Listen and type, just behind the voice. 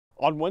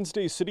On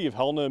Wednesday's City of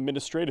Helena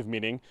administrative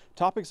meeting,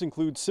 topics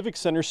include Civic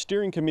Center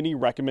Steering Committee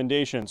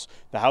recommendations,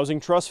 the Housing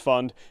Trust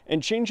Fund,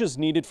 and changes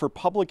needed for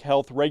Public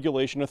Health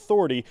Regulation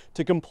Authority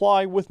to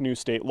comply with new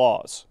state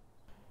laws.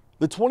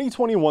 The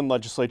 2021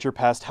 legislature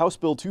passed House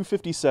Bill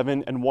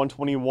 257 and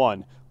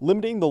 121,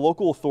 limiting the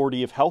local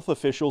authority of health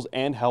officials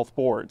and health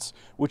boards,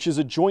 which is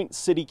a joint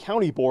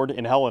city-county board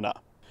in Helena.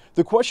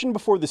 The question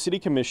before the City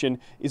Commission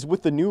is,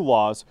 with the new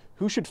laws,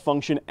 who should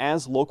function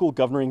as local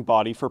governing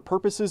body for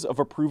purposes of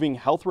approving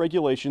health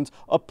regulations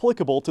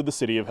applicable to the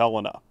City of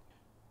Helena.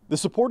 The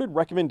supported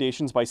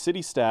recommendations by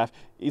city staff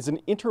is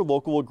an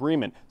interlocal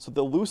agreement, so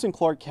the Lewis and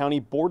Clark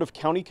County Board of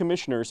County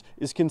Commissioners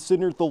is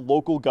considered the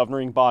local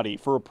governing body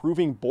for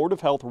approving Board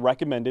of Health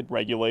recommended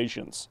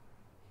regulations.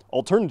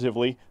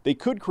 Alternatively, they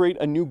could create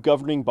a new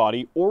governing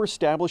body or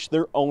establish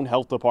their own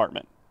health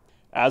department.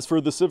 As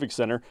for the Civic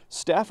Center,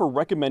 staff are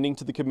recommending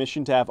to the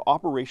Commission to have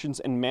operations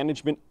and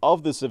management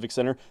of the Civic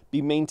Center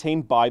be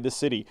maintained by the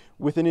city,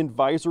 with an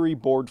advisory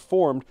board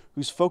formed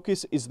whose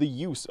focus is the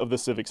use of the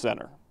Civic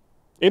Center.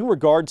 In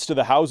regards to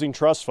the Housing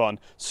Trust Fund,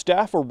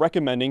 staff are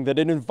recommending that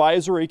an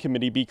advisory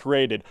committee be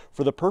created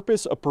for the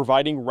purpose of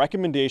providing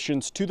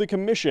recommendations to the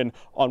Commission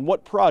on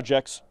what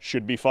projects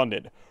should be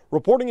funded.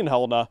 Reporting in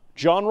Helena,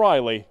 John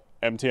Riley,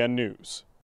 MTN News.